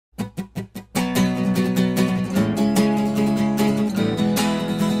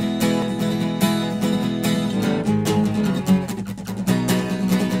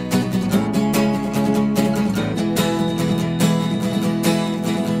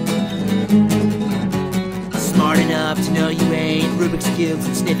Rubik's Cubes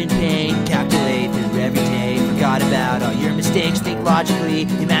and sniffing pain. Calculate through every day. Forgot about all your mistakes. Think logically.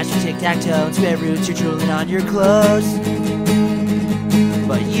 You master tic-tac-toe and square roots. You're drooling on your clothes,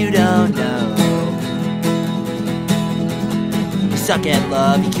 but you don't know. You suck at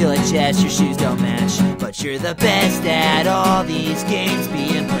love, you kill at chess, your shoes don't match. But you're the best at all these games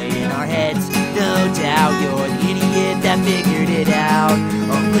being played in our heads. No doubt you're the idiot that figured it out.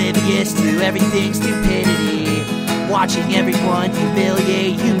 Oblivious to everything's stupidity. Watching everyone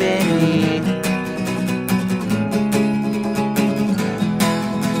humiliate humanity.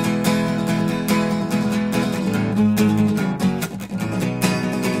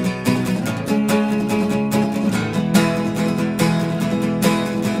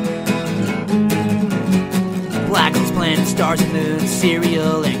 Black holes, planets, stars and moons,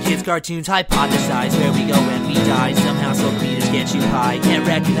 cereal and kids' cartoons. Hypothesize where we go when we die. Some household cleaners get you high. Can't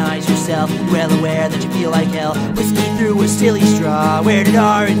recognize yourself, well aware that you feel like hell. Whiskey through a silly straw. Where did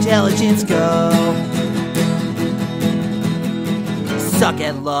our intelligence go? Suck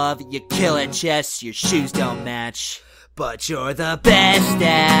at love, you kill at chess, your shoes don't match. But you're the best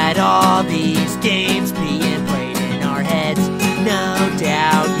at all these games being played in our heads. No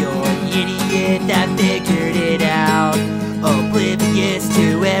doubt you're the idiot that figured it out. Oblivious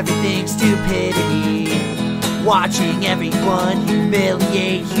to everything's stupidity. Watching everyone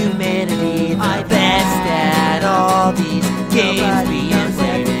humiliate humanity. The best at all these games being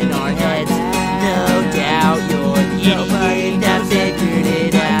played in our heads. No doubt you're the idiot that figured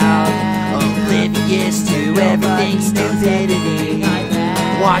it out. Oblivious to everything's stupidity.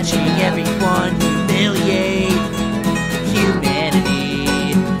 Watching everyone humiliate humanity.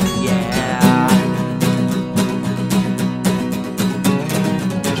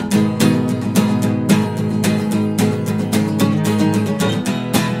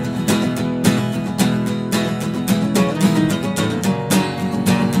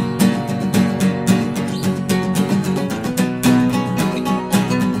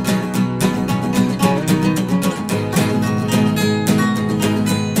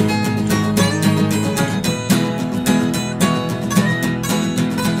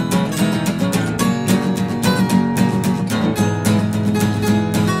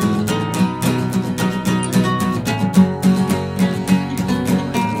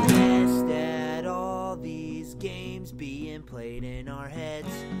 Games being played in our heads.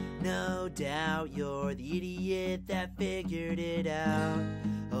 No doubt you're the idiot that figured it out.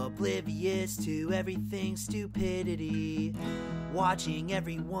 Oblivious to everything's stupidity. Watching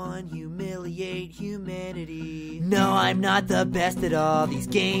everyone humiliate humanity. No, I'm not the best at all these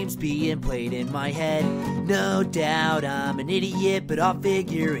games being played in my head. No doubt I'm an idiot, but I'll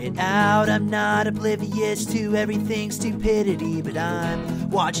figure it out. I'm not oblivious to everything's stupidity, but I'm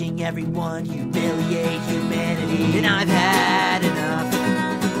watching everyone humiliate humanity. And I've had enough.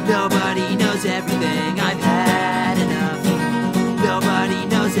 Nobody knows everything. I've had enough. Nobody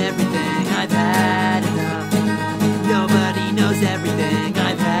knows everything. I've had enough. Nobody knows everything.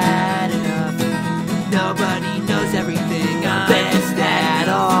 I've had enough. Nobody knows everything. I'm best at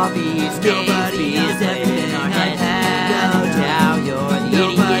all these games. Nobody knows everything. I've had no doubt you're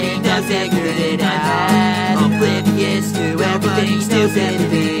the idiot that figured it out. Oblivious to everything's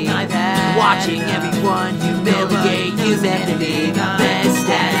stupidity. I've had watching everyone humiliate humanity.